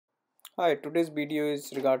Hi, today's video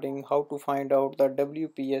is regarding how to find out the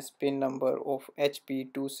WPS PIN number of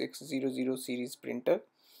HP 2600 series printer,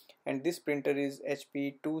 and this printer is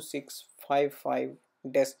HP 2655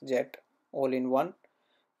 Deskjet all in one.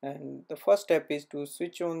 And the first step is to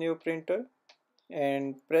switch on your printer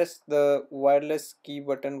and press the wireless key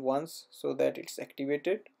button once so that it's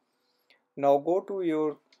activated. Now go to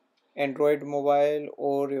your Android mobile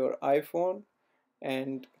or your iPhone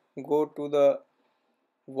and go to the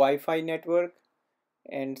Wi-Fi network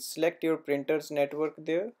and select your printer's network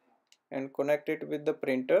there and connect it with the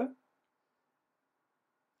printer.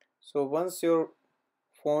 So once your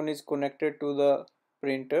phone is connected to the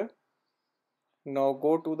printer, now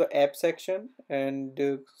go to the app section and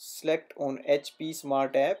select on HP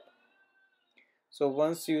Smart app. So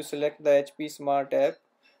once you select the HP Smart app,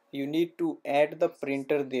 you need to add the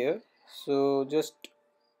printer there. So just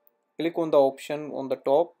click on the option on the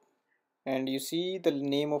top and you see the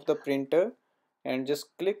name of the printer and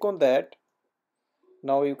just click on that.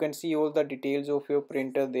 Now you can see all the details of your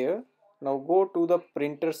printer there. Now go to the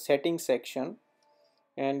printer settings section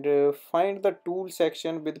and find the tool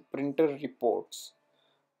section with printer reports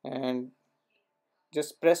and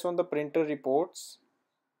just press on the printer reports.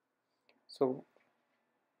 So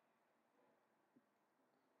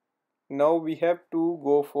now we have to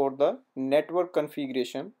go for the network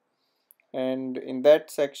configuration, and in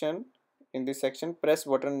this section press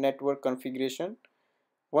button network configuration.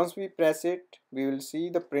 Once we press it, we will see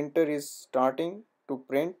the printer is starting to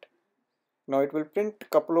print. Now it will print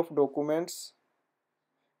couple of documents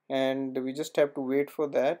and we just have to wait for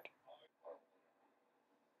that.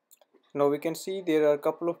 Now we can see there are a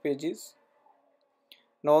couple of pages.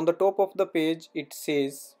 Now on the top of the page it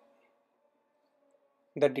says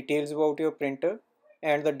the details about your printer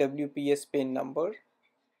and the WPS PIN number.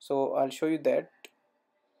 So I'll show you that.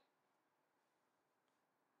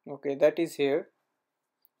 Okay, that is here,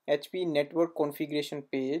 HP network configuration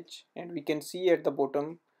page, and we can see at the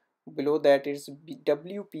bottom below that is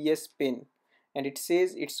WPS PIN, and it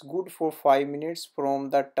says it's good for 5 minutes from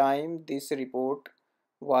the time this report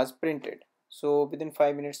was printed. So within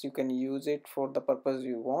 5 minutes you can use it for the purpose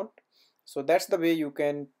you want. So that's the way you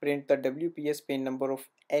can print the WPS PIN number of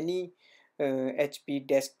any HP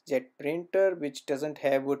Deskjet printer which doesn't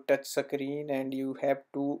have a touch screen, and you have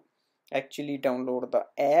to actually download the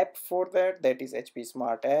app for that is HP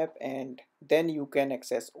Smart app, and then you can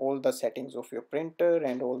access all the settings of your printer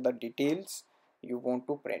and all the details you want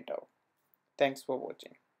to print out. Thanks for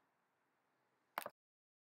watching.